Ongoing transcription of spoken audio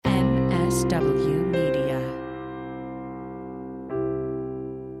W Media.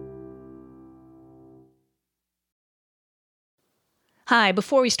 Hi,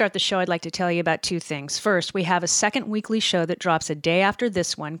 before we start the show, I'd like to tell you about two things. First, we have a second weekly show that drops a day after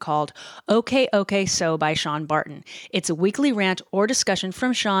this one called Okay, Okay, So by Sean Barton. It's a weekly rant or discussion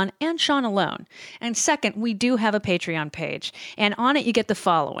from Sean and Sean alone. And second, we do have a Patreon page, and on it you get the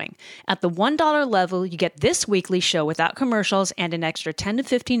following. At the $1 level, you get this weekly show without commercials and an extra 10 to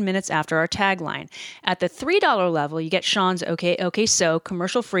 15 minutes after our tagline. At the $3 level, you get Sean's Okay, Okay, So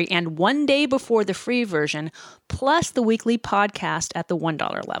commercial-free and one day before the free version, plus the weekly podcast at the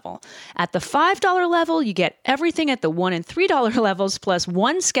 $1 level. At the $5 level, you get everything at the $1 and $3 levels plus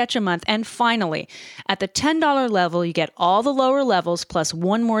one sketch a month. And finally, at the $10 level, you get all the lower levels plus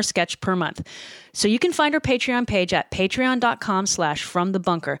one more sketch per month. So you can find our Patreon page at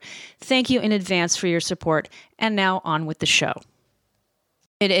patreon.com/fromthebunker. Thank you in advance for your support. And now on with the show.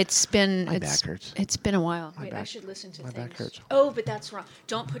 It's been My back hurts. It's been a while. My Wait, I back- should listen to my things. back hurts. Oh, but that's wrong.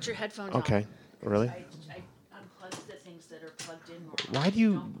 Don't put your headphones on. Okay. Really? I unplugged the things that are plugged in. Why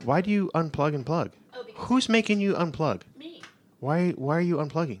do you unplug and plug? Oh, because Who's making you unplug? me. Why are you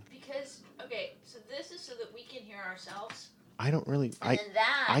unplugging? Because okay, so this is so that we can hear ourselves. I don't really. And then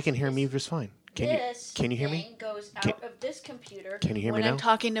that I can hear is- me just fine. Can you hear me? Thing goes out Can- of this computer. Can you hear me when now? I'm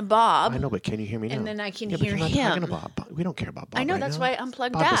talking to Bob. I know, but can you hear me now? And then I can yeah, but hear you're not him. talking about Bob. We don't care about Bob. I know, right that's now. why I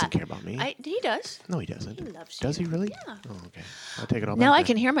unplugged Bob that. doesn't care about me. He does. No, he doesn't. He loves Does you. he really? Yeah. Oh, okay. I'll take it all back. Now I then.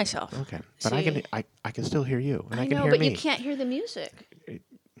 can hear myself. Okay, but I can. See? I can still hear you, and I, I can know, hear but me. you can't hear the music.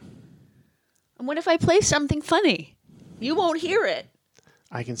 And what if I play something funny? You won't hear it.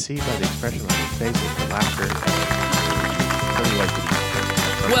 I can see by the expression on your face and the laughter. What do you like to eat?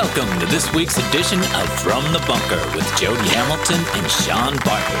 Welcome to this week's edition of From the Bunker with Jody Hamilton and Sean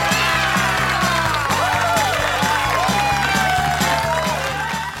Barton.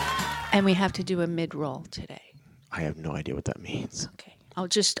 And we have to do a mid-roll today. I have no idea what that means. Okay.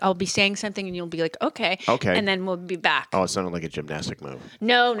 I'll be saying something and you'll be like, okay. Okay. And then we'll be back. Oh, it sounded like a gymnastic move.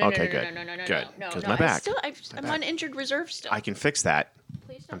 No, Okay, no, good. no, no, no, no, Good. no, no, 'Cause no. my back. I'm on injured reserve still. I can fix that.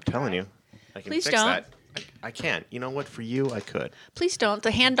 Please don't I'm telling try. you. I can Please fix don't. that. I can't. You know what? For you, I could. Please don't.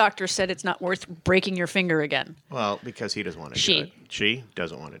 The hand doctor said it's not worth breaking your finger again. Well, because he doesn't want to She. do it. She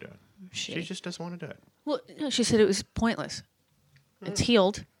doesn't want to do it. She. She just doesn't want to do it. Well, no, she said it was pointless. It's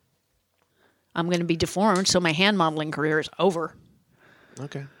healed. I'm going to be deformed, so my hand modeling career is over.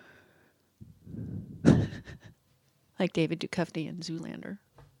 Okay. Like David Duchovny in Zoolander.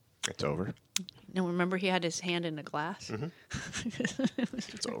 It's over. No, remember he had his hand in a glass?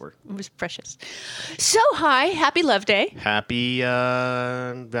 It's over. It was precious. So, hi. Happy Love Day. Happy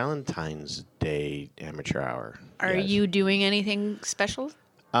Valentine's Day amateur hour. Are Yes. you doing anything special?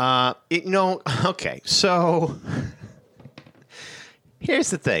 Okay. So here's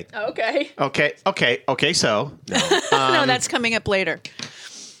the thing. Okay. Okay. So No, that's coming up later.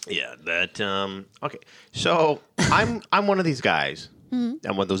 yeah, that okay. So I'm one of these guys. I'm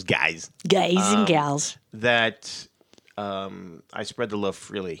one of those guys Guys and gals. that I spread the love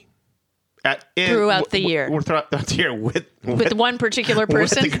freely Throughout the year. Throughout the year with One particular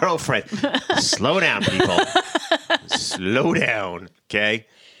person? with the girlfriend. Slow down, people. Slow down. Okay,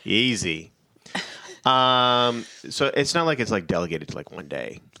 easy. So it's not like it's like delegated to like one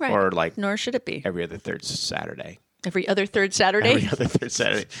day Right. or like Nor should it be. every other third Saturday. Every other third Saturday? Every other third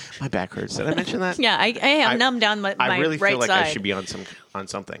Saturday. My back hurts. Did I mention that? Yeah, I am I- numb down my I really right feel like side. I should be on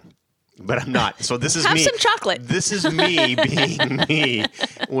something, but I'm not. So this is Have me. some chocolate. This is me being me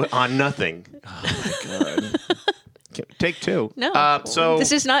on nothing. Oh my god! Take two. No. So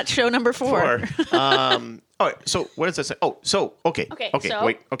this is not show number 4. All right. So what does that say? Oh, so okay. Okay, Okay. so?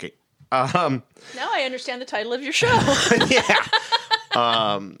 Wait. Okay. Now I understand the title of your show. Yeah.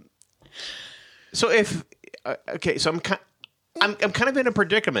 So if okay, so I'm kind of in a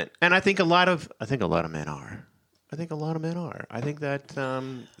predicament, and I think a lot of men are. I think that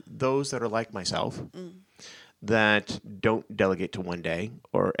those that are like myself, that don't delegate to one day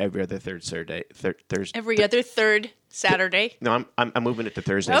or every other third Saturday. Thursday. Every other third Saturday. No, I'm moving it to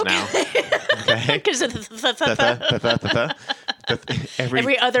Thursdays now. Okay. Because of every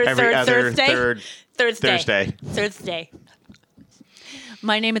every other Thursday? Thursday. Thursday.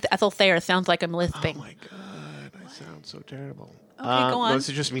 My name is Ethel Thayer. Sounds like I'm lisping. Oh my god, I sound so terrible. Okay, go on. No, this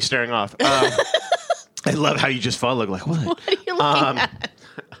is just me staring off. I love how you just follow. Like what? What are you looking at?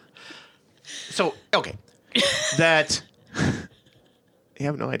 So okay, that you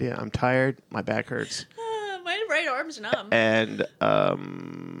have no idea. I'm tired. My back hurts, My right arm's numb. and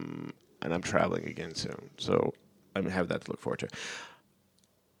I'm traveling again soon. So I'm gonna have that to look forward to.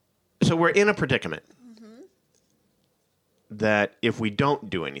 So we're in a predicament that if we don't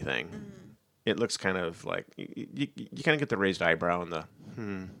do anything, it looks kind of like you kind of get the raised eyebrow and the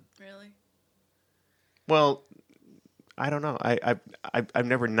Really? Well, I don't know. I've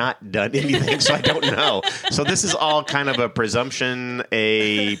never not done anything, so I don't know. So this is all kind of a presumption,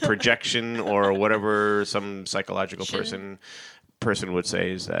 a projection, or whatever some psychological person would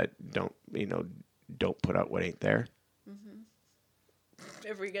say is that don't put out what ain't there.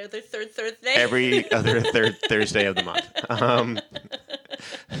 Every other third Thursday. Every other third Thursday of the month.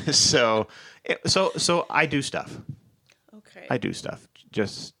 So I do stuff. Okay. I do stuff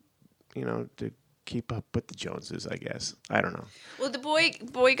just to keep up with the Joneses, I guess. I don't know. Well, the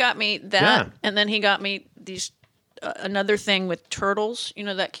boy got me that, Yeah. and then he got me these another thing with turtles. You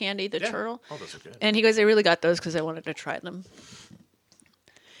know that candy, the turtle. Oh, those are good. And he goes, I really got those because I wanted to try them.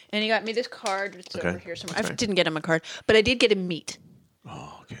 And he got me this card. It's over here somewhere. I didn't get him a card, but I did get him meat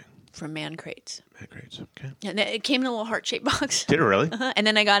Oh, okay. from Man Crates. Great. Okay. And it came in a little heart-shaped box. Did it really? And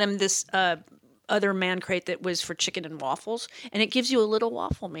then I got him this other Man Crate that was for chicken and waffles, and it gives you a little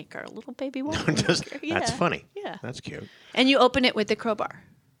waffle maker, a little baby waffle maker. Yeah. That's funny. Yeah. That's cute. And you open it with the crowbar.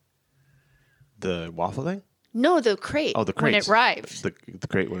 The waffle thing? No, the crate. Oh, the when crates. it arrives. The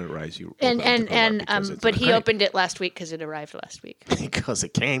crate when it arrives, you And open the crowbar because it's but in the he crate. opened it last week because it arrived last week. Because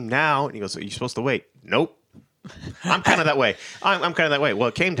it came now, and he goes, "Are you supposed to wait?" Nope. I'm kind of that way. I'm kind of that way. Well,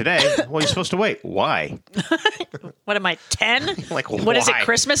 it came today. Well, you're supposed to wait. Why? What am I, 10? Like, What is it, why?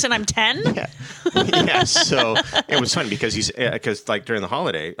 Christmas and I'm 10? Yeah. Yeah. So it was fun because like during the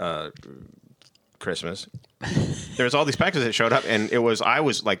holiday Christmas, there was all these packages that showed up, and I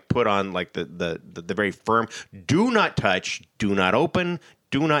was like put on like the very firm, do not touch, do not open,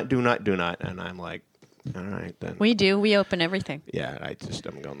 do not, and I'm like, all right then. We do. We open everything. Yeah,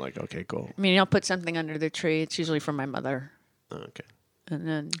 I'm going like, okay, cool. I mean, I'll put something under the tree. It's usually from my mother. Okay. And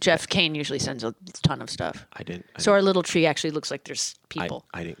then Jeff Kane usually sends a ton of stuff. I didn't. So our little tree actually looks like there's people.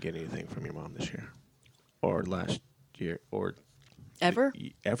 I didn't get anything from your mom this year, or last year, or Ever?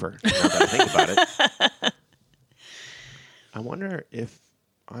 ever. Now that I think about it, I wonder if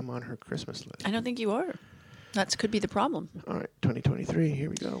I'm on her Christmas list. I don't think you are. That could be the problem. All right, 2023. Here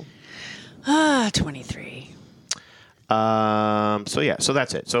we go. 23. So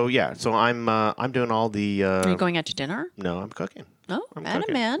that's it. So I'm doing all the. Are you going out to dinner? No, I'm cooking. No, I'm Adam,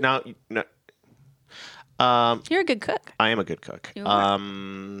 cooking. man. No. You're a good cook. I am a good cook. You are.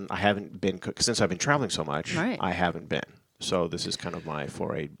 I haven't been cook since I've been traveling so much. Right. I haven't been. So this is kind of my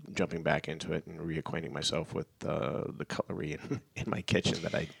foray, jumping back into it and reacquainting myself with the cutlery in my kitchen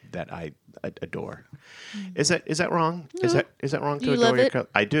that I adore. Is that wrong? No. Is that wrong to You adore love your it? cutlery?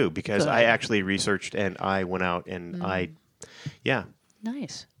 I do, because Good. I actually researched and I went out and yeah.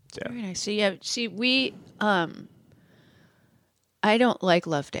 Nice. Yeah. Very nice. See, we, I don't like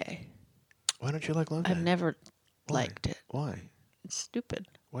Love Day. Why don't you like Love Day? I've never Why? liked it. Why? It's stupid.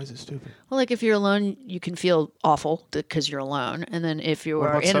 Why is it stupid? Well, like if you're alone, you can feel awful because you're alone. And then if you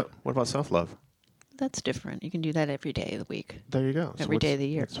are in What about self-love? that's different. You can do that every day of the week. There you go. Every day of the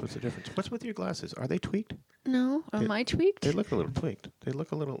year. What's the difference? What's with your glasses? Are they tweaked? No, am I tweaked? They look a little tweaked. They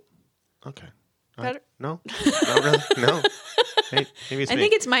look a little. Okay. Better? No. No, really? No. Maybe it's I me.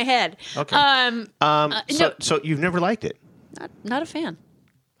 think it's my head. Okay. No, So you've never liked it? not a fan.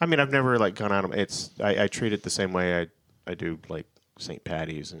 I mean, I've never like gone out of I treat it the same way I do like St.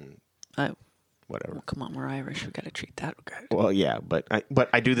 Patty's and Oh, whatever. come on, we're Irish. We got to treat that good. Well, yeah, but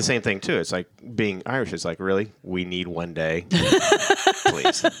I do the same thing too. It's like being Irish. It's like, really, we need one day,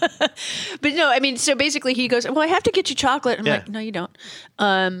 please. But no, I mean, so basically he goes, well, I have to get you chocolate. I'm Yeah. like, no, you don't.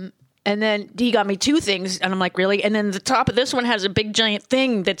 And then he got me 2 things, and I'm like, really? And then the top of this one has a big giant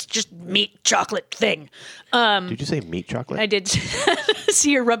thing that's just meat chocolate thing. Did you say meat chocolate? I did see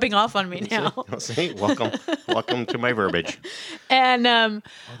you're rubbing off on me now. See, welcome to my verbiage. And Oh,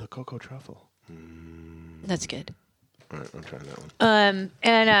 the cocoa truffle. that's good. All right, I'm trying that one.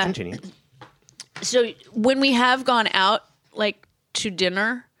 And Continue. so when we have gone out, like, to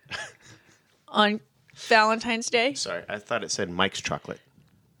dinner on Valentine's Day, Sorry, I thought it said Mike's chocolate.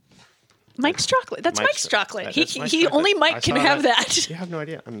 Mike's chocolate. That's Mike's chocolate. That's Mike's He chocolate. only I Mike can saw have that. You have no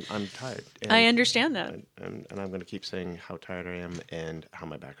idea. I'm tired. And, I understand that. And I'm going to keep saying how tired I am and how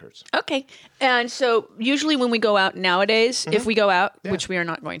my back hurts. Okay. And so usually when we go out nowadays, if we go out, Yeah. which we are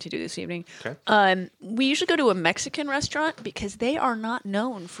not going to do this evening, Okay. we usually go to a Mexican restaurant because they are not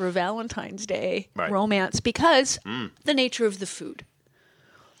known for Valentine's Day Right. romance because the nature of the food,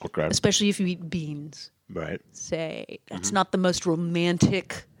 Okay. especially if you eat beans. Right. Say that's not the most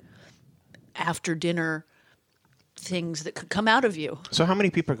romantic after dinner things that could come out of you. So how many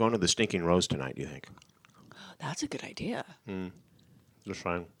people are going to the Stinking Rose tonight, do you think? That's a good idea. Just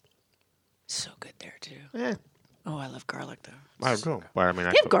fine. So good there too. Yeah. Oh, I love garlic though. I don't know. Well, I mean,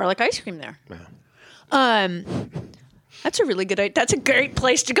 They have garlic ice cream there. Yeah. That's a really good. That's a great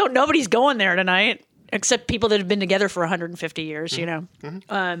place to go. Nobody's going there tonight, except people that have been together for 150 years. You know,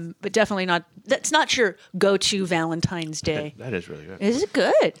 but definitely not. That's not your go-to Valentine's Day. That is really good. Is it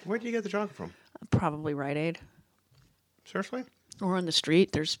good? Where did you get the chocolate from? Probably Rite Aid Seriously? or on the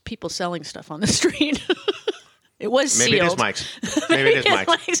street. There's people selling stuff on the street. It was Maybe sealed. it is Mike's. Maybe it is Mike's.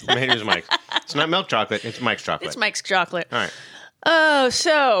 Mike's. Maybe it is Mike's. It's not milk chocolate. It's Mike's chocolate. It's Mike's chocolate. All right. Oh,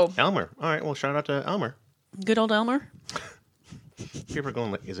 so Elmer. All right. Well, shout out to Elmer. good old Elmer. People are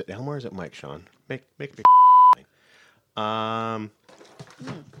going like, is it Elmer or is it Mike, Sean? Make me.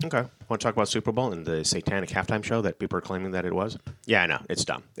 Okay. Want to talk about Super Bowl and the satanic halftime show that people are claiming that it was? Yeah, I know. It's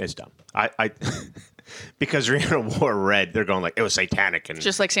dumb. It's dumb. I because Rihanna wore red, they're going like it was satanic and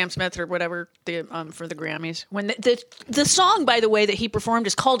Just like Sam Smith or whatever the for the Grammys. When the song, by the way, that he performed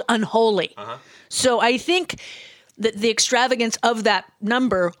is called "Unholy." So I think that the extravagance of that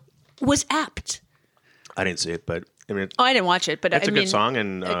number was apt. I didn't see it, but I mean, Oh, I didn't watch it, but it's I a mean, good song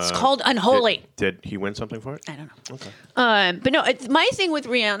and it's called "Unholy." Did he win something for it? I don't know. Okay. But no, my thing with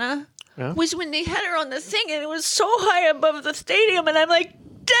Rihanna was when they had her on the thing and it was so high above the stadium, and I'm like,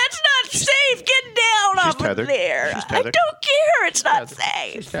 that's not safe. Get down off of tethered. there. She's I tethered. don't care. It's not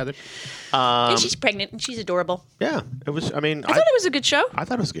safe. Tethered. And she's pregnant and she's adorable. Yeah, it was. I mean, I thought it was a good show. I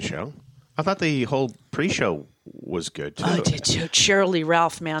thought it was a good show. I thought the whole pre-show was good too. I did too. Cheryl Lee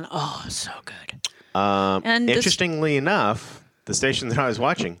Ralph, man. Oh, so good. And this- Interestingly enough, the station that I was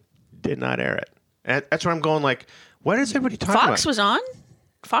watching did not air it. And that's where I'm going. Like, what is everybody talking about? Fox was on.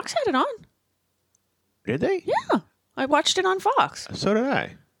 Fox had it on. Did they? Yeah. I watched it on Fox. So did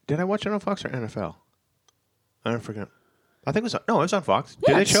I. Did I watch it on Fox or NFL? I don't forget. I think it was on, no, it was on Fox.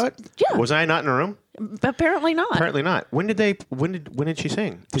 Yeah, Did they show it? yeah. Was I not in the room? Apparently not. Apparently not. When did she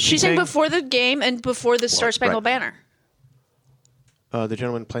sing? Did She sang sing before the game and before the Star Spangled right. Banner? The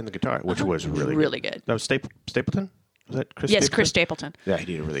gentleman playing the guitar, which was Really good. That was Stapleton? Was that Chris Yes, Stapleton? Chris Stapleton. Yeah, he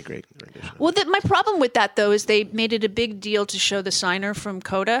did a really great rendition. Well, my problem with that, though, is they made it a big deal to show the signer from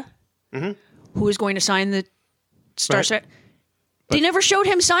Coda, who is going to sign the Star Right. Trek. They never showed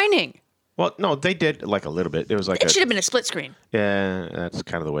him signing. Well, no, they did like a little bit. It was like It should have been a split screen. yeah, that's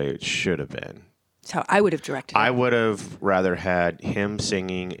kind of the way it should have been. That's how I would have directed it. I would have rather had him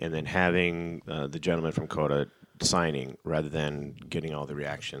singing and then having the gentleman from Coda signing rather than getting all the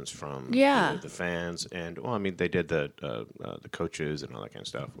reactions from the fans. And well, I mean, they did the coaches and all that kind of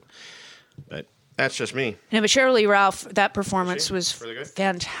stuff. But that's just me. No, but Cheryl Lee Ralph, that performance was Really good?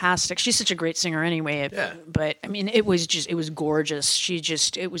 fantastic. She's such a great singer anyway. Yeah. But I mean, it was gorgeous.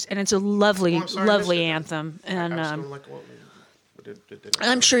 And it's a lovely, I'm sorry I missed lovely it. anthem. And I was going like, what did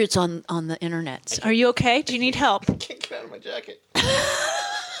I I'm sure it's on the internet. Are you okay? Do you need help? can't get out of my jacket.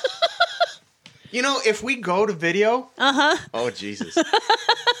 You know, if we go to video, oh Jesus,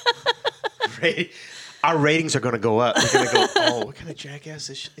 our ratings are going to go up. We're going to go. Oh, what kind of jackass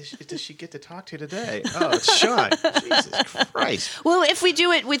does she get to talk to today? Oh, it's Sean. Jesus Christ. Well, if we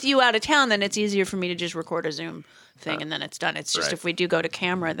do it with you out of town, then it's easier for me to just record a Zoom thing and then it's done. It's just right. if we do go to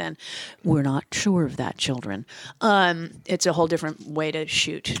camera, then we're not sure of that, children. It's a whole different way to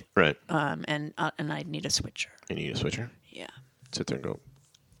shoot. Right. And I need a switcher. You need a switcher. Yeah. Sit there and go.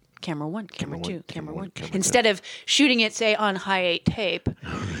 Camera one, camera one, two, camera camera one, one. camera Instead of shooting it, say, on high 8 tape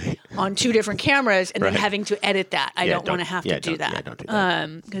on 2 different cameras and then Right. having to edit that. I Yeah, don't want to have to do that. Yeah, don't do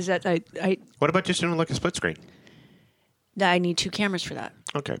that. Because that I What about just doing like a split screen? need 2 cameras for that.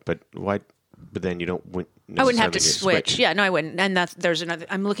 Okay, but why? But then you don't. I wouldn't have to necessarily switch. Yeah, no, I wouldn't. And there's another.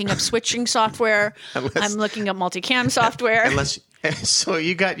 I'm looking up switching software. I'm looking up multicam software. Unless, so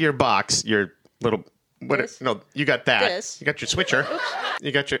you got your box, your little. This? No, you got that. This. You got your switcher.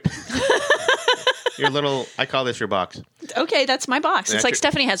 You got your. Your little. I call this your box. Okay, that's my box. It's like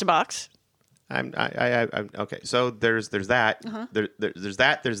Stephanie has a box. I'm okay. So there's that. There's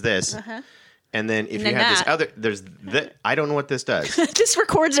that. There's this. And then if And you then have this that. other, there's that. I don't know what this does. This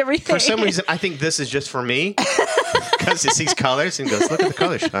records everything. For some reason, I think this is just for me because it sees colors and goes, "Look at the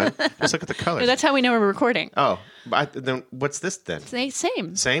colors, Sean. Just look at the colors." No, that's how we know we're recording. Oh, then what's this then?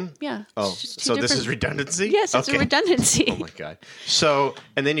 Same. Same? Yeah. Oh, It's just 2 so this is different- redundancy? Yes, it's a Okay. redundancy. Oh my god. So,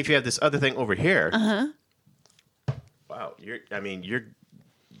 and then if you have this other thing over here. Wow, you I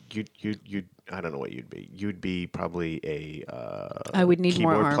don't know what you'd be. You'd be probably a I would need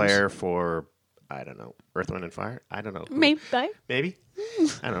more keyboard arms. player for I don't know, Earth, Wind and Fire. I don't know. Maybe. Maybe.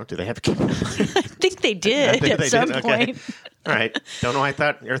 I don't know. Do they have a keyboard? I think they did They at did? some Okay. point. All right. Don't know. Why I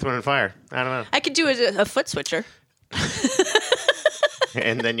thought Earth, Wind and Fire. I don't know. I could do a foot switcher.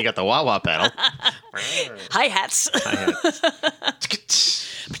 And then you got the wah wah pedal. Hi hats.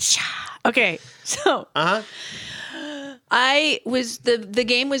 Okay, so The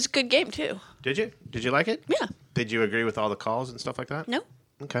game was a good game too. Did you? Did you like it? Yeah. Did you agree with all the calls and stuff like that? No,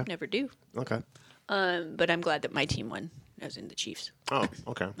 Okay. never do. Okay. But I'm glad that my team won, as in the Chiefs. Oh,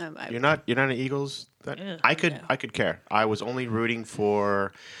 okay. I- You're not an Eagles. I could care. I was only rooting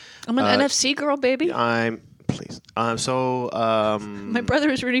for. I'm an NFC girl, baby. Please. My brother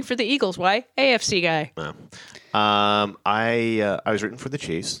was rooting for the Eagles. Why? AFC guy. I was rooting for the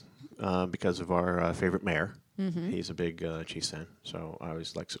Chiefs because of our favorite mayor. Mm-hmm. He's a big Chiefs fan, so I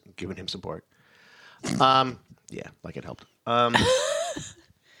was like giving him support. Yeah, like it helped.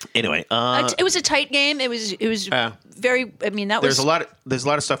 Anyway, It was a tight game. It was very. I mean, that there's was a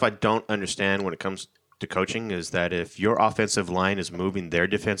lot of stuff I don't understand when it comes to coaching. Is that if your offensive line is moving their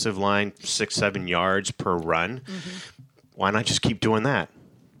defensive line 6-7 yards per run, why not just keep doing that?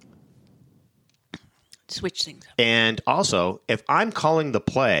 switch things up. And also, if I'm calling the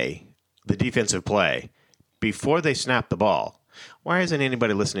defensive play, before they snap the ball, why isn't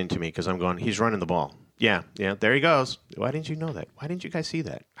anybody listening to me? Because I'm going, he's running the ball. Yeah, there he goes. Why didn't you know that? Why didn't you guys see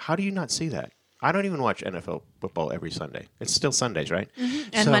that? How do you not see that? I don't even watch NFL football every Sunday. It's still Sundays, right? Mm-hmm.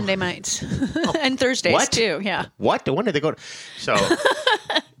 And Monday nights. And Thursdays, what? too, yeah. What? When did they go to? So,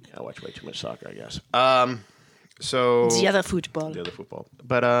 I watch way too much soccer, I guess. The other football.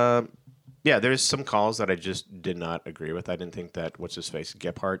 But, yeah, there's some calls that I just did not agree with. I didn't think that, what's-his-face,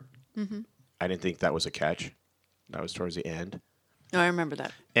 Gephardt, I didn't think that was a catch. That was towards the end. Oh, I remember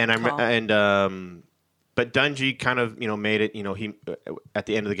that. But Dungy kind of, made it, he at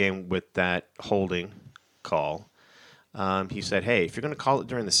the end of the game with that holding call, he said, hey, if you're going to call it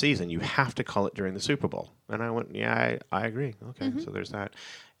during the season, you have to call it during the Super Bowl. And I went, yeah, I agree. Okay, so there's that.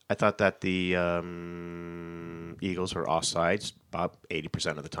 I thought that the Eagles were offsides about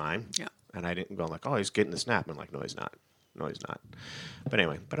 80% of the time. Yeah. And I didn't go like, oh, he's getting the snap. I'm like, no, he's not. No, he's not. But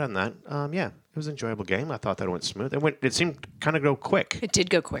anyway, other than that, yeah, it was an enjoyable game. I thought that it went smooth. It seemed kind of go quick. It did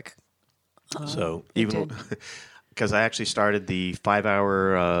go quick. So even because I actually started the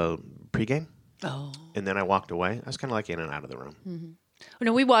 5-hour pregame, and then I walked away. I was kind of like in and out of the room. Mm-hmm.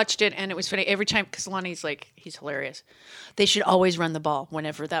 No, we watched it, and it was funny every time because Lonnie's like, he's hilarious. They should always run the ball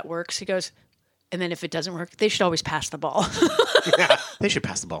whenever that works. He goes, and then if it doesn't work, they should always pass the ball. Yeah, they should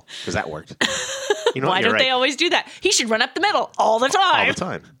pass the ball because that worked. Why don't they always do that? He should run up the middle all the time. All the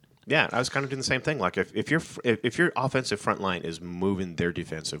time. Yeah, I was kind of doing the same thing. Like if your offensive front line is moving their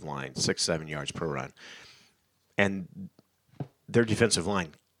defensive line 6-7 yards per run, and their defensive line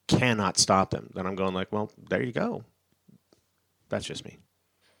cannot stop them, then I'm going like, well, there you go. That's just me.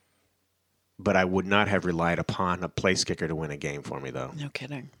 But I would not have relied upon a place kicker to win a game for me, though. No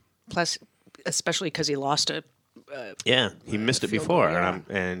kidding. Plus, especially because he lost it. Yeah, he missed it before, goal, yeah.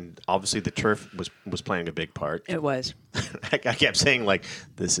 and obviously the turf was playing a big part. It was. I kept saying, like,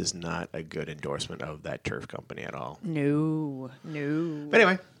 this is not a good endorsement of that turf company at all. No. But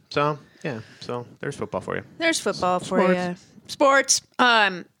anyway, so there's football for you. There's football for you. Sports.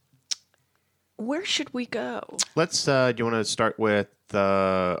 Where should we go? Let's. Do you want to start with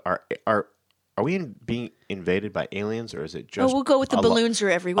are we being invaded by aliens, or is it just? We'll go with the balloons are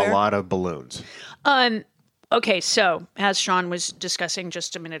everywhere. A lot of balloons. Okay, so as Sean was discussing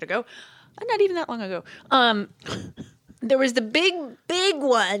just a minute ago, not even that long ago, there was the big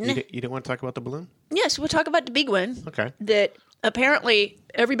one. You didn't want to talk about the balloon? Yes, we'll talk about the big one. Okay. That apparently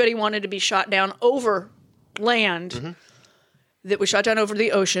everybody wanted to be shot down over land. Mm-hmm. That was shot down over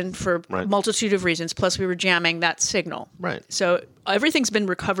the ocean for a multitude of reasons. Plus, we were jamming that signal. Right. So everything's been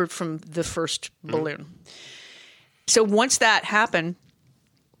recovered from the first balloon. So once that happened,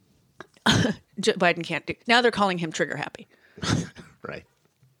 Biden can't do. Now they're calling him trigger happy. Right.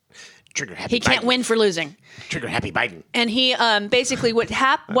 Trigger happy. He can't win for losing. Trigger happy Biden. And he basically what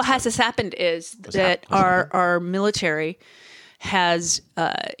has happened is that our military has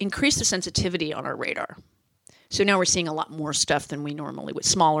increased the sensitivity on our radar. So now we're seeing a lot more stuff than we normally would.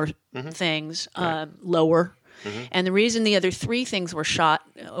 Smaller things, lower. Mm-hmm. And the reason the other three things were shot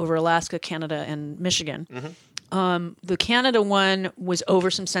over Alaska, Canada, and Michigan, the Canada one was over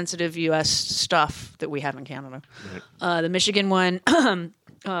some sensitive U.S. stuff that we have in Canada. Right. The Michigan one and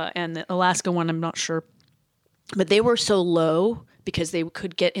the Alaska one, I'm not sure. But they were so low because they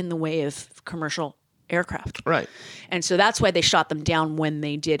could get in the way of commercial aircraft. Right. And so that's why they shot them down when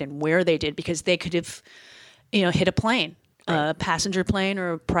they did and where they did, because they could have hit a plane, a passenger plane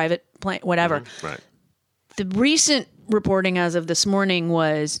or a private plane, whatever. Mm-hmm. Right. The recent reporting as of this morning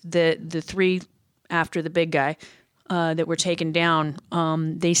was that the three after the big guy that were taken down,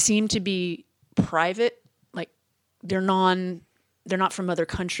 they seem to be private, like they're not from other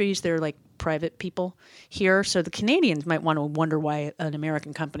countries. They're like private people here. So the Canadians might want to wonder why an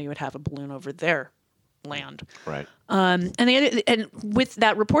American company would have a balloon over their land. Right. And with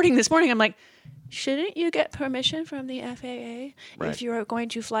that reporting this morning, I'm like, shouldn't you get permission from the FAA if you're going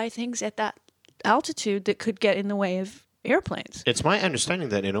to fly things at that altitude that could get in the way of airplanes? It's my understanding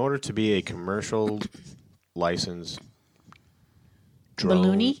that in order to be a commercial license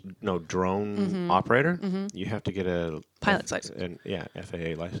drone operator, you have to get a pilot's license.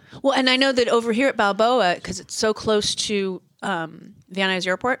 FAA license. Well, and I know that over here at Balboa, because it's so close to Van Nuys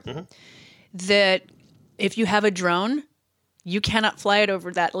Airport, that if you have a drone, you cannot fly it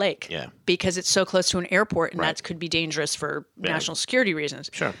over that lake because it's so close to an airport, and that could be dangerous for national security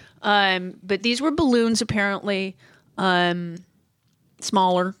reasons. Sure. But these were balloons, apparently,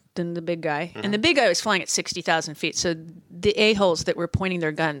 smaller than the big guy. And the big guy was flying at 60,000 feet. So the a-holes that were pointing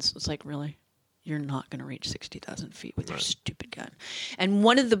their guns was like, really? You're not going to reach 60,000 feet with your stupid gun. And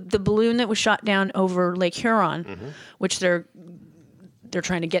one of the balloon that was shot down over Lake Huron, which they're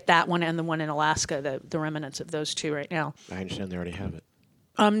trying to get that one and the one in Alaska, the remnants of those two right now. I understand they already have it.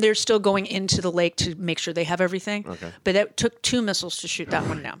 They're still going into the lake to make sure they have everything. Okay. But it took 2 missiles to shoot that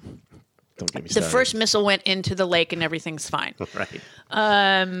one down. Don't get me The started. first missile went into the lake and everything's fine. Right.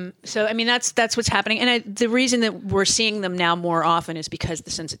 So, I mean, that's what's happening. And the reason that we're seeing them now more often is because the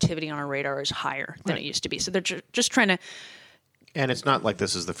sensitivity on our radar is higher than it used to be. So they're just trying to... And it's not like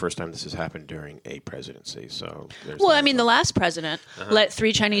this is the first time this has happened during a presidency. So, Well, I mean, the last president let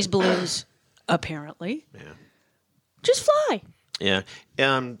 3 Chinese balloons, apparently, just fly. Yeah.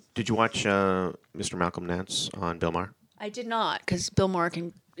 Did you watch Mr. Malcolm Nance on Bill Maher? I did not, because Bill Maher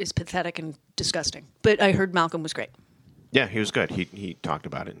is pathetic and disgusting. But I heard Malcolm was great. Yeah, he was good. He talked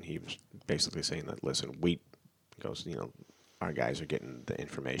about it, and he was basically saying that, listen, our guys are getting the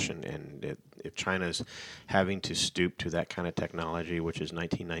information, and if China's having to stoop to that kind of technology, which is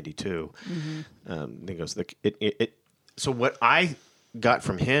 1992, he goes, so what I got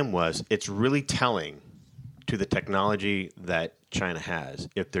from him was it's really telling to the technology that China has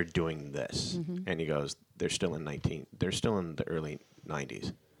if they're doing this. And he goes, they're still in the early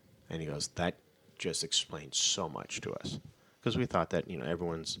 90s. And he goes, that just explains so much to us. Because we thought that,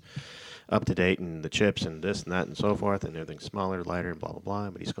 everyone's up to date and the chips and this and that and so forth, and everything's smaller, lighter, and blah, blah, blah.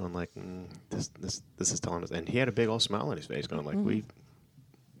 But he's going like, this is telling us. And he had a big old smile on his face going like,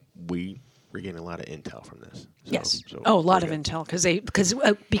 we're getting a lot of intel from this. So, Yes. A lot of intel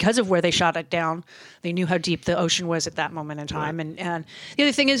because of where they shot it down. They knew how deep the ocean was at that moment in time. Right. And the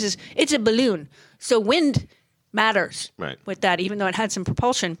other thing is it's a balloon. So wind matters with that, even though it had some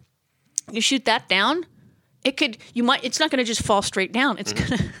propulsion. You shoot that down, it's not going to just fall straight down. It's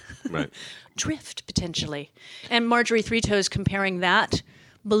going to drift potentially. And Marjorie Three Toes comparing that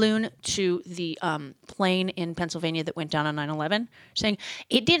balloon to the plane in Pennsylvania that went down on 9/11, saying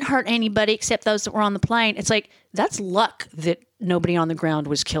it didn't hurt anybody except those that were on the plane. It's like, that's luck that nobody on the ground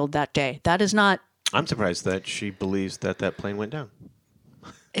was killed that day. That is not... I'm surprised that she believes that plane went down.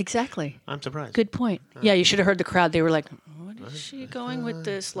 Exactly. I'm surprised. Good point. Yeah, you should have heard the crowd. They were like, what is she going with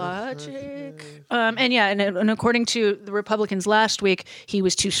this logic? And according to the Republicans last week, he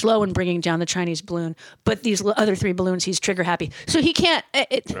was too slow in bringing down the Chinese balloon. But these other 3 balloons, he's trigger happy. So he can't...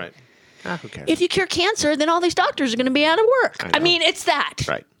 Right. Who cares? If you cure cancer, then all these doctors are going to be out of work. I mean, it's that.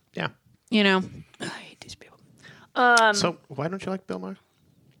 Right. Yeah. I hate these people. So why don't you like Bill Maher?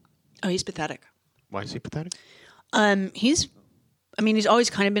 Oh, he's pathetic. Why is he pathetic? He's always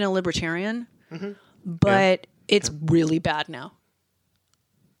kind of been a libertarian, but it's really bad now.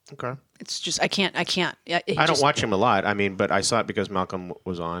 Okay. It's just, I can't. I don't watch him a lot. But I saw it because Malcolm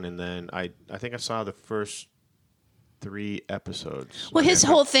was on, and then I think I saw the first 3 episodes. Well, his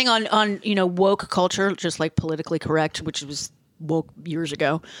whole thing on woke culture, just like politically correct, which was woke years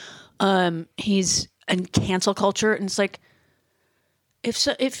ago. He's in cancel culture, and it's like,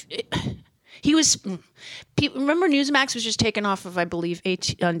 he was. Remember, Newsmax was just taken off of, I believe,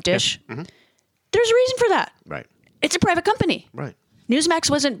 on Dish. Yeah. Mm-hmm. There's a reason for that. Right. It's a private company. Right. Newsmax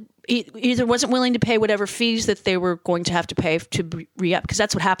wasn't willing to pay whatever fees that they were going to have to pay to re-up, because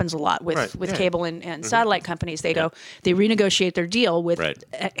that's what happens a lot with cable and satellite companies. They they renegotiate their deal with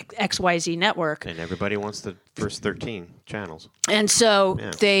XYZ network, and everybody wants the first 13 channels. And so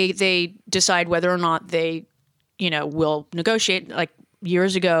they decide whether or not they will negotiate. Like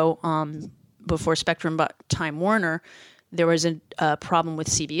years ago, before Spectrum bought Time Warner, there was a problem with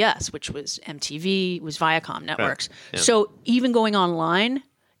CBS, which was MTV, was Viacom networks. Right. Yeah. So even going online,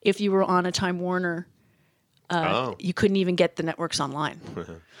 if you were on a Time Warner, you couldn't even get the networks online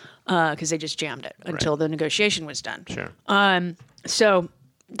because they just jammed it until the negotiation was done. Sure. So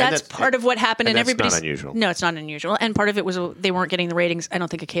that's part of what happened. And everybody's not unusual. No, it's not unusual. And part of it was they weren't getting the ratings. I don't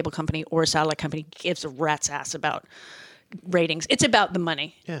think a cable company or a satellite company gives a rat's ass about ratings. It's about the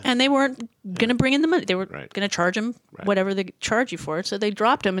money. Yeah. And they weren't going to bring in the money. They were Right. going to charge him whatever they charge you for it. So they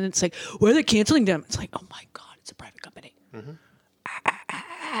dropped him, and it's like, why are they canceling them? It's like, oh my God, it's a private company.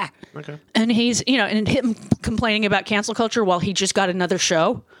 Okay. And he's, and him complaining about cancel culture while he just got another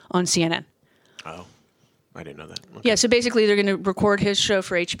show on CNN. Oh, I didn't know that. Okay. Yeah, so basically they're going to record his show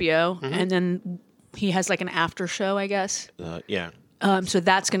for HBO, and then he has like an after show, I guess. Yeah. So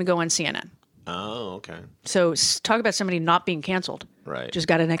that's going to go on CNN. Oh, okay. So talk about somebody not being canceled. Right. Just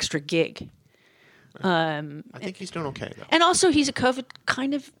got an extra gig. I think he's doing okay, though. And also he's a COVID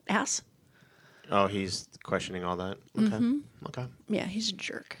kind of ass. Oh, he's questioning all that? Okay. Okay. Yeah, he's a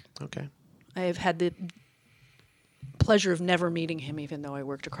jerk. Okay. I have had the pleasure of never meeting him, even though I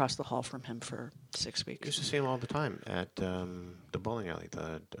worked across the hall from him for 6 I weeks. used to see him all the time at the bowling alley.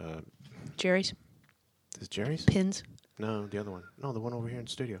 Jerry's? Is it Jerry's? Pins? No, the other one. No, the one over here in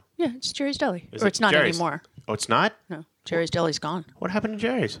the studio. Yeah, it's Jerry's Deli. Is Or it it's not Jerry's? anymore. Oh, it's not? No, Jerry's Deli's gone. What happened to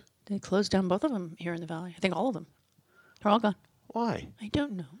Jerry's? They closed down both of them here in the valley. I think all of them. They're all gone. Why? I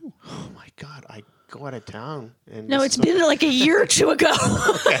don't know. Oh my God! I go out of town and No, it's been like a year or two ago.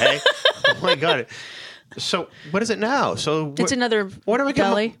 okay. Oh my God! So what is it now? So It's another What are we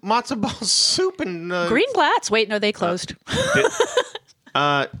deli. getting? Matzo ball soup and Greenblatt's. Wait, no, they closed.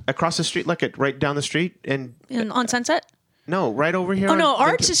 across the street, like right down the street, and On Sunset? no, right over here. Oh, no, on-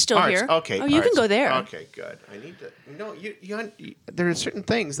 Arts is still Arts. here. Okay. Oh, you can Arts. go there. Okay, good. I need to. There are certain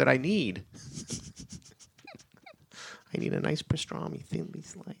things that I need. I need a nice pastrami, thinly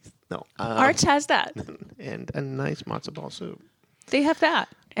sliced. No, Arts has that. and a nice matzo ball soup. They have that.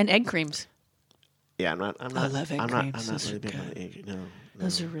 And egg creams. Yeah, I'm not. love egg I'm creams. not Those really are big on good. the egg. No,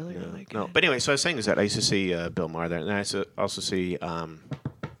 Those are really, really good. no. But anyway, so I was saying is that I used to see Bill Maher there, and I used to also see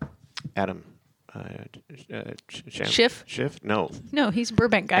Adam. Schiff? Schiff? No, No, he's a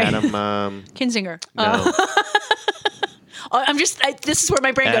Burbank guy. Adam. Kinzinger. No, This is where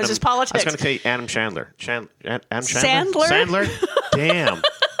my brain goes, is I was politics. going to say Adam Chandler. Adam Sandler? Sandler? Damn.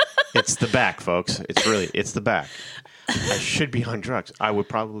 It's the back, folks. It's the back. I should be on drugs. I would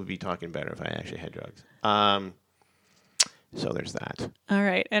probably be talking better if I actually had drugs. So there's that. All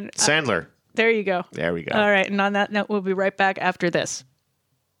right. And Sandler. there you go. There we go. All right. And on that note, we'll be right back after this.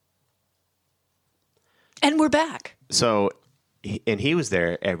 And we're back. So, he was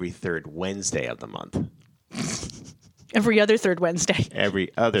there every third Wednesday of the month. Every other third Wednesday. Every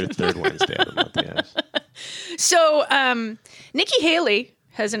other third Wednesday of the month, yes. So, Nikki Haley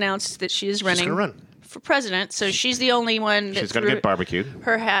has announced that she is running gonna run. for president. So she's the only one that She's going to threw get barbecued.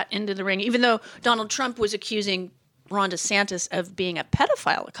 her hat into the ring, even though Donald Trump was accusing Ron DeSantis of being a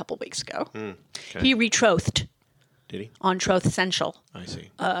pedophile a couple weeks ago. Okay. He retrothed Did he? on Troth Essential I see.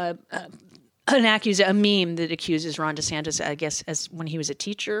 a meme that accuses Ron DeSantis, I guess, as when he was a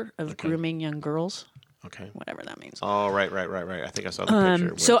teacher, of grooming young girls, Okay. whatever that means. Oh, right. I think I saw the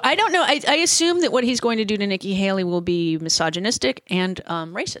picture. So I don't know. I assume that what he's going to do to Nikki Haley will be misogynistic and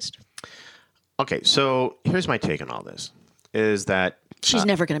racist. Okay, so here's my take on all this: is that She's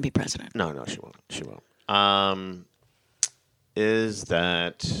never going to be president. no, she won't. She won't. Is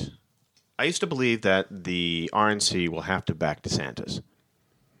that I used to believe that the RNC will have to back DeSantis.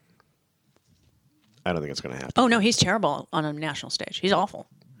 I don't think it's going to happen. Oh no, he's terrible on a national stage. He's awful.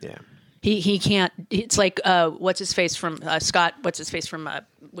 Yeah. He can't. It's like what's his face from Scott. What's his face from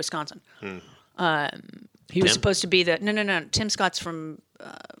Wisconsin. He was supposed to be the no. Tim Scott's from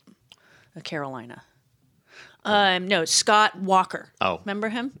Carolina. No, Scott Walker. Oh. Remember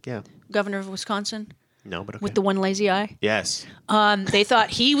him? Yeah. Governor of Wisconsin No, but okay. with the one lazy eye. yes. They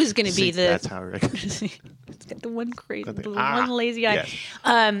thought he was going to be See, the. that's how. He's got the one crazy, the Ah, one lazy eye.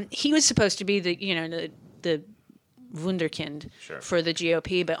 yes. He was supposed to be the wunderkind Sure. for the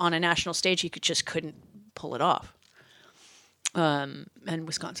GOP, but on a national stage, he couldn't pull it off. And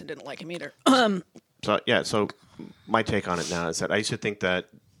Wisconsin didn't like him either. So my take on it now is that I used to think that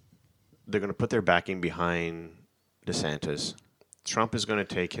they're going to put their backing behind DeSantis. Trump is going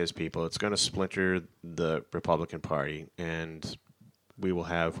to take his people. It's going to splinter the Republican Party, and we will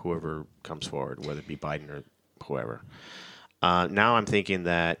have whoever comes forward, whether it be Biden or whoever. Now I'm thinking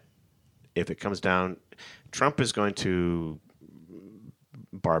that if it comes down, Trump is going to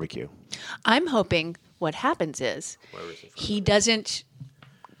barbecue. I'm hoping what happens is he doesn't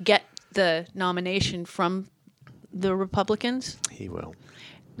get the nomination from the Republicans. He will.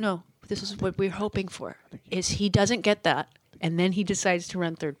 No, this is what we're hoping for, is he doesn't get that, and then he decides to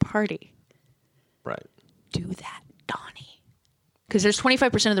run third party. Right. Do that, Donnie. Because there's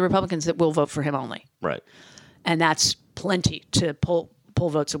 25% of the Republicans that will vote for him only. Right. And that's plenty to pull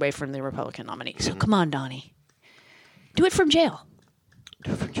votes away from the Republican nominee. So come on, Donnie. Do it from jail.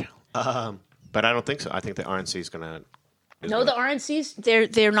 Do it for jail. But I don't think so. I think the RNC is going to No, the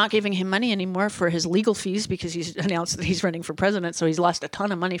RNCs, they're not giving him money anymore for his legal fees because he's announced that he's running for president, so he's lost a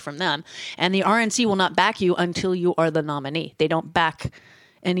ton of money from them. And the RNC will not back you until you are the nominee. They don't back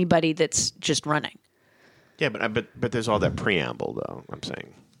anybody that's just running. Yeah, but there's all that preamble, though, I'm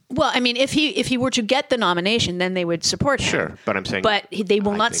saying. Well, I mean, if he were to get the nomination, then they would support him. Sure, but I'm saying... But they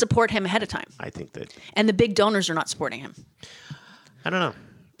will not support him ahead of time. I think that... And the big donors are not supporting him. I don't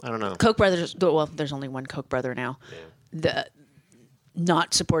know. Koch brothers, well, there's only one Koch brother now. Yeah.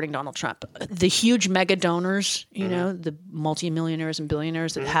 Not supporting Donald Trump. The huge mega donors, you know, the multimillionaires and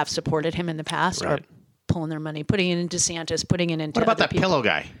billionaires that have supported him in the past are pulling their money, putting it into DeSantis, putting it into... What about that people. pillow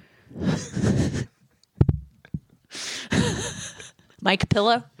guy? Mike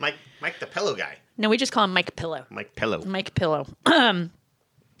Pillow? Mike the pillow guy. No, we just call him Mike Pillow. Mike Pillow. Mike Pillow.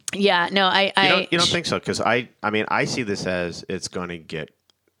 Yeah, no, You don't think so? Because I mean, I see this as it's going to get...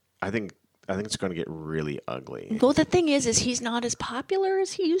 I think it's going to get really ugly. Well, the thing is he's not as popular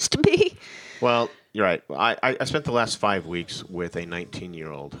as he used to be. Well, you're right. I spent the last 5 weeks with a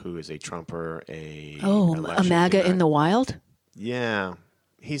 19-year-old who is a Trumper, a MAGA in the wild? Yeah,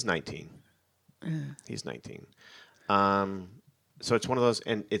 he's 19. He's 19. So it's one of those,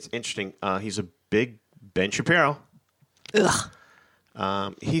 and it's interesting. He's a big Ben Shapiro.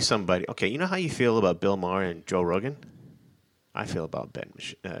 Ugh. He's somebody. Okay, you know how you feel about Bill Maher and Joe Rogan? I feel about Ben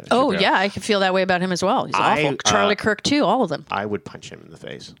Shapiro. Oh, yeah, I can feel that way about him as well. He's awful. Charlie Kirk, too, all of them. I would punch him in the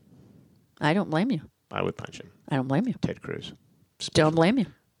face. I don't blame you. I would punch him. I don't blame you. Ted Cruz. Don't blame you.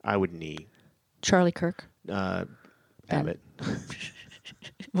 I would knee. Charlie Kirk. Abbott.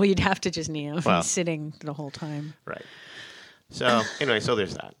 Well, you'd have to just knee him. Well, he's sitting the whole time. Right. So anyway, so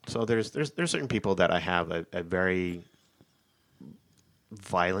there's that. So there's certain people that I have a very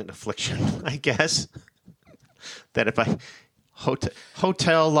violent affliction, I guess. That if I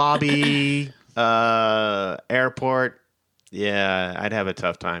hotel lobby, airport, yeah, I'd have a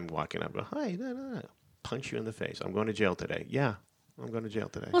tough time walking up. Go, hi, no. Punch you in the face. I'm going to jail today. Yeah, I'm going to jail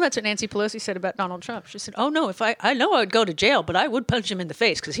today. Well, that's what Nancy Pelosi said about Donald Trump. She said, "Oh no, if I know I would go to jail, but I would punch him in the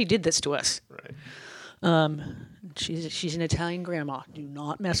face because he did this to us." Right. She's an Italian grandma. Do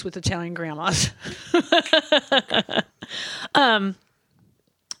not mess with Italian grandmas.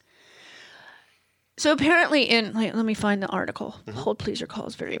 So apparently let me find the article. Hold please, your call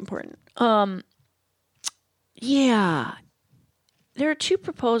is very important. Yeah. There are two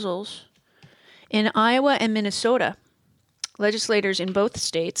proposals in Iowa and Minnesota. Legislators in both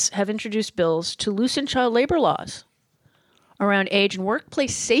states have introduced bills to loosen child labor laws around age and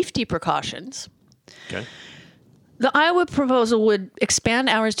workplace safety precautions. Okay. The Iowa proposal would expand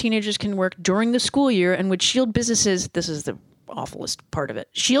hours teenagers can work during the school year and would shield businesses, this is the awfulest part of it,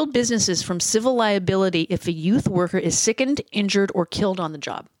 shield businesses from civil liability if a youth worker is sickened, injured, or killed on the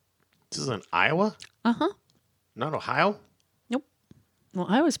job. This is in Iowa? Uh-huh. Not Ohio? Nope. Well,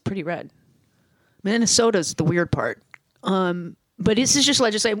 Iowa's pretty red. Minnesota's the weird part. But this is just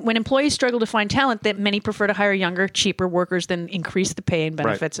legislation. When employees struggle to find talent, that many prefer to hire younger, cheaper workers than increase the pay and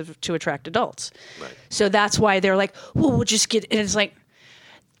benefits to attract adults. Right. So that's why they're like, well, we'll just get, and it's like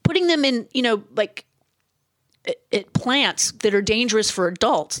putting them in, like at plants that are dangerous for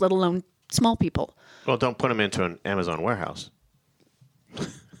adults, let alone small people. Well, don't put them into an Amazon warehouse.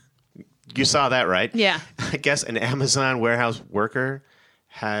 You saw that, right? Yeah. I guess an Amazon warehouse worker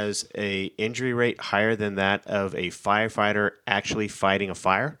has a injury rate higher than that of a firefighter actually fighting a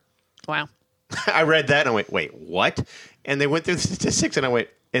fire. Wow. I read that and I went, wait, what? And they went through the statistics and I went,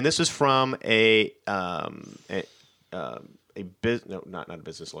 and this is from a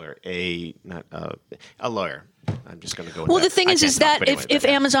business lawyer, a lawyer. I'm just going to go with well, that. the thing is that if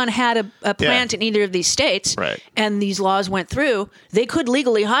Amazon had a plant in either of these states and these laws went through, they could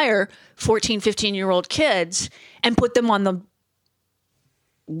legally hire 14, 15-year-old kids and put them on the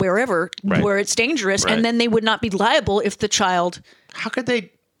wherever where it's dangerous, and then they would not be liable if the child. How can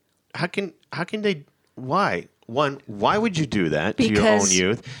they? Why? One, why would you do that to your own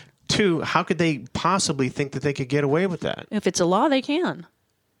youth? Two, how could they possibly think that they could get away with that? If it's a law, they can.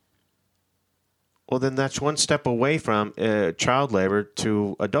 Well, then that's one step away from child labor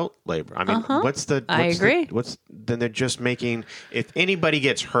to adult labor. I mean, I agree. Then they're just making. If anybody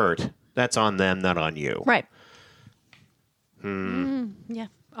gets hurt, that's on them, not on you. Right. Yeah.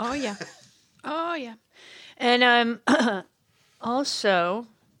 Oh, yeah. Oh, yeah. And also,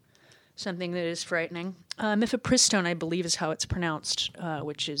 something that is frightening, mifepristone, I believe is how it's pronounced,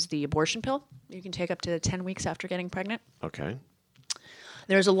 which is the abortion pill you can take up to 10 weeks after getting pregnant. Okay.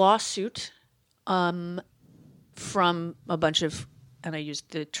 There's a lawsuit from a bunch of, and I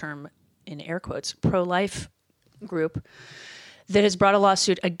used the term in air quotes, pro-life group that has brought a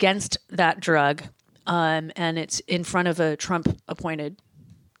lawsuit against that drug and it's in front of a Trump-appointed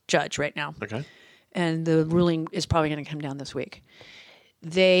judge right now. Okay. And the ruling is probably going to come down this week.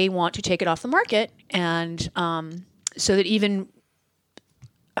 They want to take it off the market, and so that even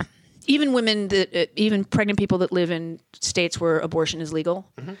women even pregnant people that live in states where abortion is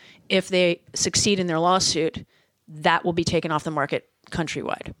legal, if they succeed in their lawsuit, that will be taken off the market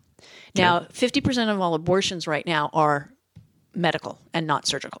countrywide. Now, 50% of all abortions right now are medical and not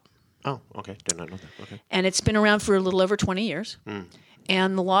surgical. Oh, okay. Did not know that. Okay. And it's been around for a little over 20 years.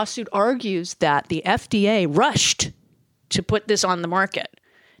 And the lawsuit argues that the FDA rushed to put this on the market.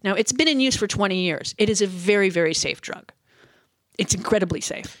 Now, it's been in use for 20 years. It is a very, very safe drug. It's incredibly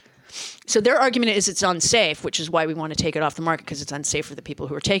safe. So their argument is it's unsafe, which is why we want to take it off the market, because it's unsafe for the people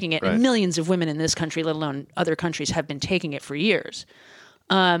who are taking it. Right. And millions of women in this country, let alone other countries, have been taking it for years.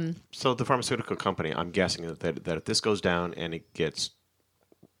 So the pharmaceutical company, I'm guessing that if this goes down and it gets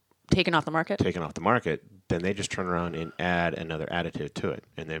Taken off the market? taken off the market, then they just turn around and add another additive to it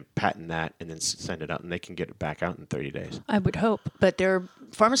and then patent that and then send it out, and they can get it back out in 30 days. I would hope. But their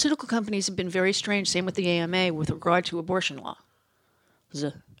pharmaceutical companies have been very strange, same with the AMA, with regard to abortion law.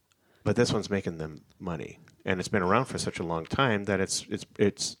 But this one's making them money, and it's been around for such a long time that it's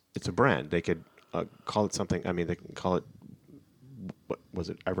a brand. They could call it something. I mean, they can call it, what was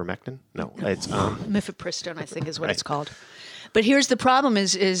it, ivermectin? No, it's Mifepristone, I think, is what Right. it's called. But here's the problem: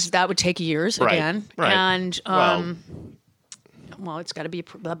 is that would take years Right, again, right. and well, it's got to be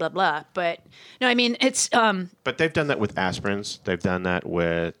blah blah blah. But no, I mean it's. But they've done that with aspirins. They've done that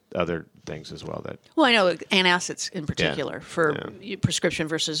with other things as well. That Well, I know antacids in particular for prescription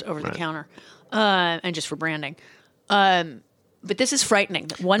versus over the counter, and just for branding. But this is frightening.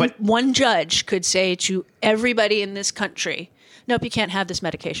 One judge could say to everybody in this country, "Nope, you can't have this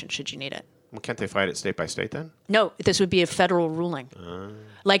medication. Should you need it." well, can't they fight it state by state then? No, this would be a federal ruling,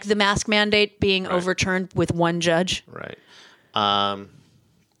 like the mask mandate being overturned with one judge. Right.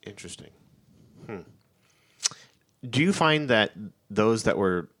 Interesting. Do you find that those that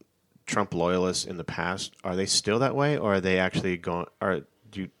were Trump loyalists in the past, are they still that way, or are they actually going? Or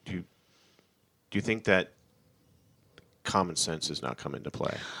do you think that common sense has now come into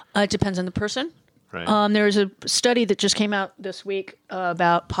play? It depends on the person. Right. There's a study that just came out this week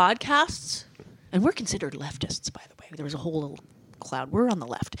about podcasts, and we're considered leftists, by the way. There was a whole little cloud. We're on the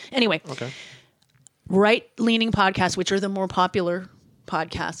left. Anyway, Okay. right-leaning podcasts, which are the more popular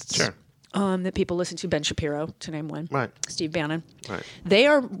podcasts Sure. that people listen to, Ben Shapiro, to name one, Right. Steve Bannon, Right. they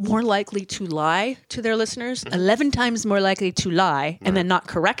are more likely to lie to their listeners, 11 times more likely to lie and then not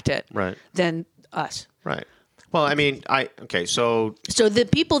correct it Right. than us. Right. Well, I mean, so So the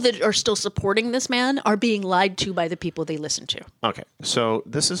people that are still supporting this man are being lied to by the people they listen to. okay. So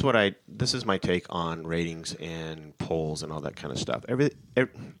this is my take on ratings and polls and all that kind of stuff.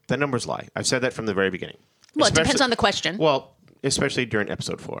 The numbers lie. I've said that from the very beginning. Well, it depends on the question. Well, especially during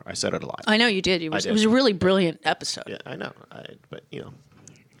episode 4, I said it a lot. I know you did. It was did. a really brilliant episode. Yeah, I know. But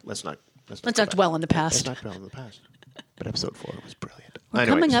let's not dwell on the past. Let's not dwell on the past. But episode 4 was brilliant. We're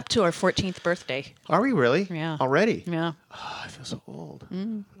coming up to our 14th birthday. Are we really? Yeah. Already? Yeah. Oh, I feel so old.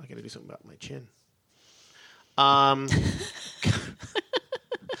 I got to do something about my chin.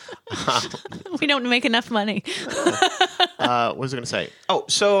 We don't make enough money. What was I going to say? Oh,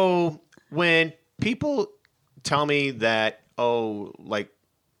 so when people tell me that, okay,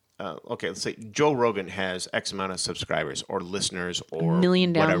 let's say Joe Rogan has X amount of subscribers or listeners or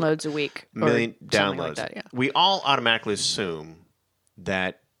Million whatever. downloads a week. or Million something downloads. like that, yeah. We all automatically assume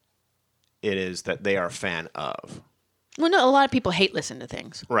that it is that they are a fan of. Well, no, a lot of people hate listen to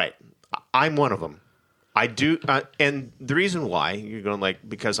things. Right. I'm one of them. I do. And the reason why, you're going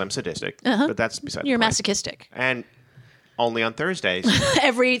because I'm sadistic, but that's beside You're the point. masochistic. And only on Thursdays.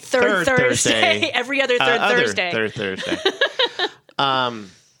 Every third Thursday. Every other third Thursday. Third Thursday.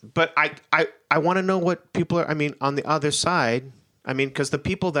 But I want to know what people are, on the other side, because the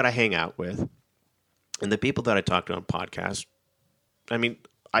people that I hang out with and the people that I talk to on podcasts,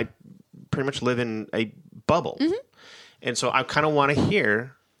 I pretty much live in a bubble. Mm-hmm. And so I kind of want to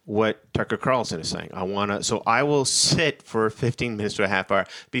hear what Tucker Carlson is saying. So I will sit for 15 minutes to a half hour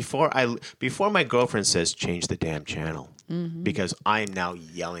before my girlfriend says, change the damn channel. Mm-hmm. Because I am now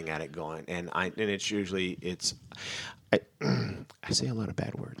yelling at it going, and it's I say a lot of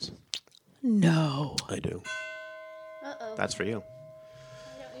bad words. No. I do. Uh-oh. That's for you.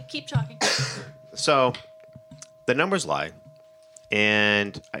 Keep talking. So the numbers lie,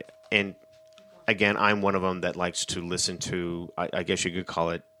 and again, I'm one of them that likes to listen to, I guess you could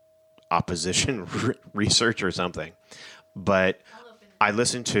call it opposition research or something. But I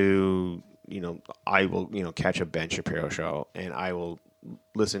listen to, I will, catch a Ben Shapiro show, and I will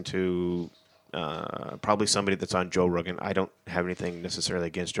listen to probably somebody that's on Joe Rogan. I don't have anything necessarily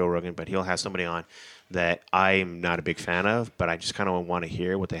against Joe Rogan, but he'll have somebody on that I'm not a big fan of, but I just kind of want to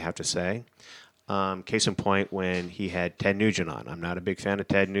hear what they have to say. Case in point, when he had Ted Nugent on. I'm not a big fan of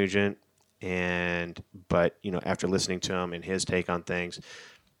Ted Nugent, but after listening to him and his take on things,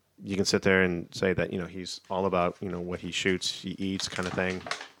 you can sit there and say that he's all about what he shoots, he eats, kind of thing.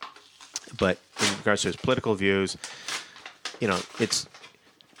 But in regards to his political views, it's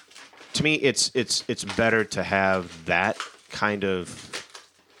to me, it's better to have that kind of,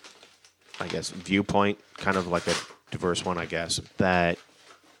 I guess, viewpoint, kind of like a diverse one, I guess, that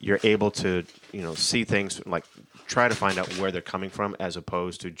you're able to, see things, like try to find out where they're coming from as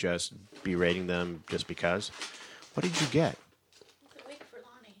opposed to just berating them just because. What did you get? Wait for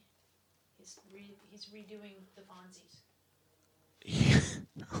Lonnie. He's redoing the Fonzies.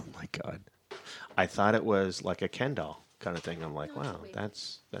 Oh my God. I thought it was like a Ken doll kind of thing. I'm like, wow,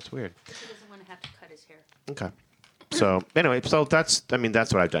 that's weird. He doesn't want to have to cut his hair. Okay. So anyway, that's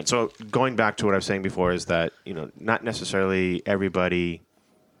what I've done. So going back to what I was saying before is that, not necessarily everybody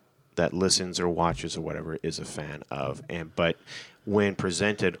that listens or watches or whatever is a fan of, but when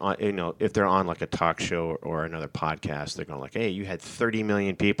presented on, if they're on like a talk show or another podcast, they're going like, hey, you had 30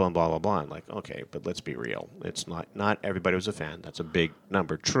 million people and blah, blah, blah. I'm like, okay, but let's be real. It's not everybody was a fan. That's a big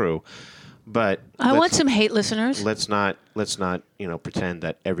number. True. But I want some hate listeners. Let's not pretend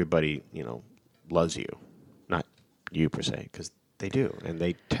that everybody, loves you. Not you per se, because they do. And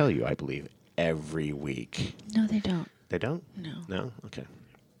they tell you, I believe, every week. No, they don't. They don't? No. No? Okay.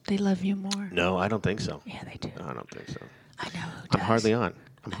 They love you more. No, I don't think so. Yeah, they do. No, I don't think so. I know who I'm does. hardly on.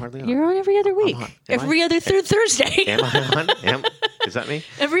 You're on every other week. Every other third Thursday. Am I on? Is that me?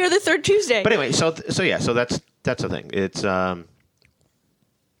 Every other third Tuesday. But anyway, so that's the thing. It's I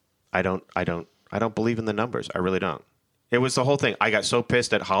don't believe in the numbers. I really don't. It was the whole thing. I got so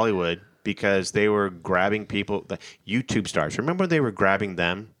pissed at Hollywood because they were grabbing people, the YouTube stars. Remember they were grabbing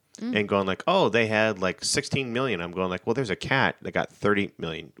them and going like, oh, they had like 16 million. I'm going like, well, there's a cat that got 30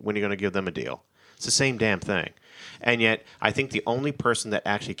 million. When are you going to give them a deal? It's the same damn thing. And yet, I think the only person that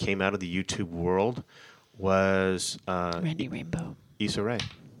actually came out of the YouTube world was Randy Rainbow. Issa Rae.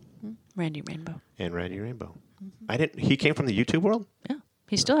 Randy Rainbow. And Randy Rainbow. He came from the YouTube world? Yeah.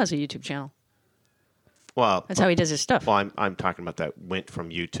 He still has a YouTube channel. Well, that's how he does his stuff. Well, I'm talking about that went from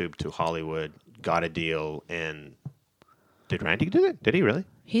YouTube to Hollywood, got a deal, and did Randy do that? Did he really?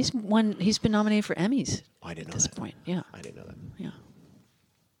 He's been nominated for Emmys. Oh, I didn't know at this that. point. Yeah. I didn't know that. Yeah.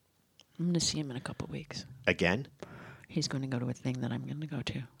 I'm going to see him in a couple of weeks. Again? He's going to go to a thing that I'm going to go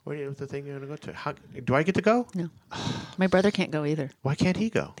to. What is the thing you're going to go to? How, do I get to go? No. My brother can't go either. Why can't he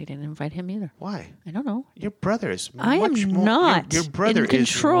go? They didn't invite him either. Why? I don't know. Your brother is I am much more, not your brother in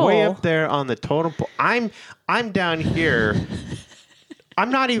control. is way up there on the totem pole. I'm down here.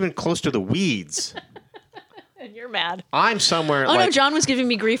 I'm not even close to the weeds. And you're mad. I'm somewhere. Oh, no, John was giving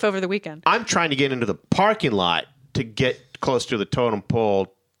me grief over the weekend. I'm trying to get into the parking lot to get close to the totem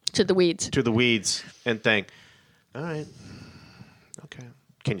pole. To the weeds. To the weeds and think, all right, okay.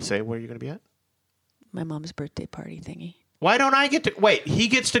 Can you say where you're going to be at? My mom's birthday party thingy. Why don't I get to... Wait, he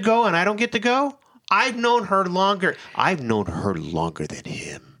gets to go and I don't get to go? I've known her longer. I've known her longer than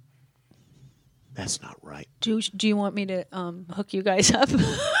him. That's not right. Do you want me to hook you guys up?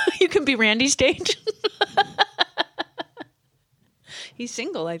 You can be Randy's stage. He's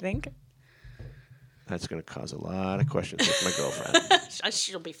single, I think. That's going to cause a lot of questions with my girlfriend.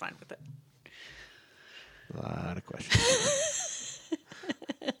 She'll be fine with it. A lot of questions.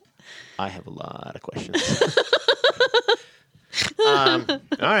 I have a lot of questions. All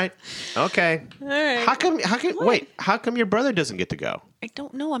right. Okay. All right. How come wait, how come your brother doesn't get to go? I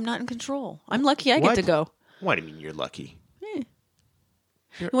don't know. I'm not in control. I'm lucky I What? get to go. What do you mean you're lucky?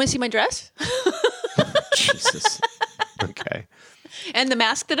 You want to see my dress? Jesus. Okay. And the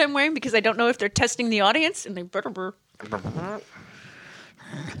mask that I'm wearing because I don't know if they're testing the audience and they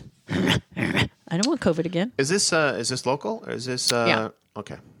I don't want COVID again. Is this local? Or is this Yeah.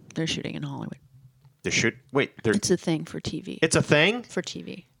 Okay. They're shooting in Hollywood. It's a thing for TV. It's a thing? For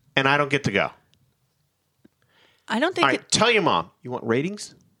TV. And I don't get to go. I don't think All right, tell your mom. You want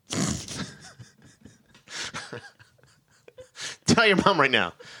ratings? Tell your mom right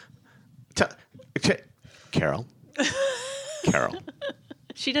now. Carol. Carol.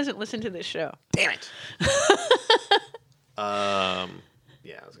 She doesn't listen to this show. Damn it.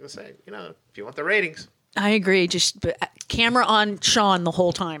 Yeah, I was going to say, if you want the ratings. I agree. Just camera on Sean the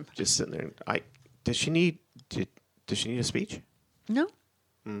whole time. Just sitting there. Does she need a speech? No.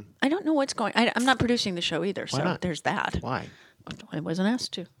 I don't know what's going. I'm not producing the show either, so not? there's that. Why? I wasn't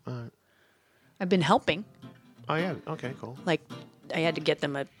asked to. I've been helping, Oh, yeah. Okay, cool. like I had to get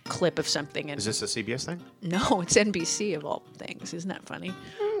them a clip of something. And Is this a CBS thing? no, it's NBC of all things. Isn't that funny?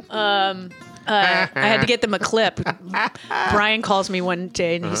 I had to get them a clip. Brian calls me one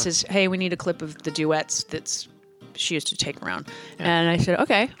day and he says, "Hey, we need a clip of the duets that's she used to take around." And I said,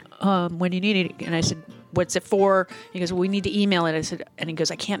 "Okay, when do you need it?" And I said, "What's it for?" He goes, "Well, we need to email it." I said, and he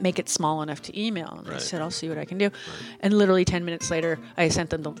goes, "I can't make it small enough to email." And I said, "I'll see what I can do." And literally 10 minutes later, I sent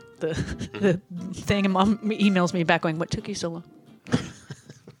them the thing, and Mom emails me back going, "What took you so long?"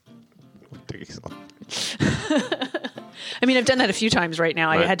 I mean, I've done that a few times right now.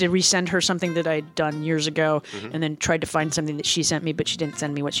 I had to resend her something that I'd done years ago and then tried to find something that she sent me, but she didn't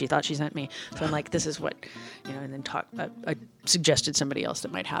send me what she thought she sent me. So I'm like, this is what, and then I suggested somebody else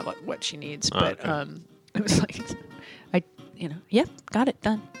that might have what she needs. But it was like, yep, got it,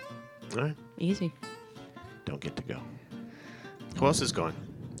 done. All right. Easy. Don't get to go. Who else is going?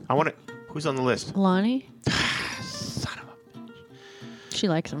 Who's on the list? Lonnie? Son of a bitch. She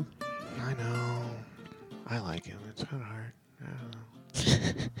likes him. I know. I like him. It's kind of hard. I don't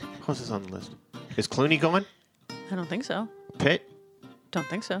know. Who else is on the list? Is Clooney going? I don't think so. Pitt? Don't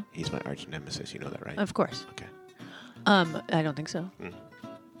think so. He's my arch nemesis. You know that, right? Of course. Okay. I don't think so.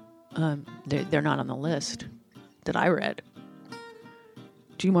 They're not on the list that I read.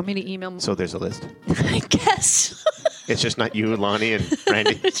 Do you want me to email? So there's a list. I guess. It's just not you, Lonnie, and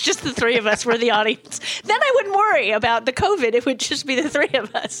Randy. It's just the three of us. We're the audience. Then I wouldn't worry about the COVID. It would just be the three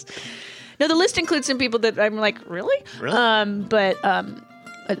of us. No, the list includes some people that I'm like, really? Really? But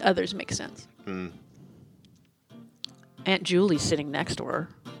others make sense. Aunt Julie's sitting next to her.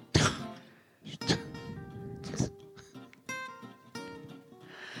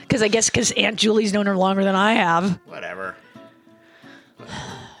 Because Aunt Julie's known her longer than I have. Whatever.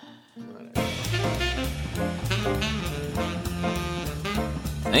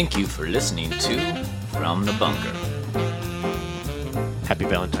 Thank you for listening to From the Bunker. Happy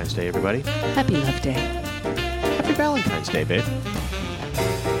Valentine's Day, everybody. Happy Love Day. Happy Valentine's Day, babe.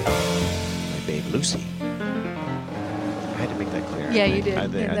 My babe, Lucy. I had to make that clear. Yeah, you did. I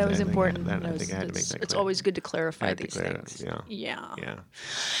That was important. I think I had to make that clear. It's always good to clarify had to these clear it, things. yeah. Yeah.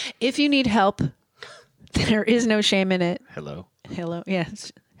 If you need help, there is no shame in it. Hello.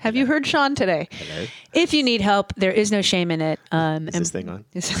 Yes. Have you heard Sean today? Hello. If you need help, there is no shame in it. Is this thing on?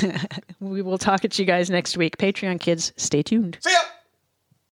 We will talk at you guys next week. Patreon kids, stay tuned. See ya!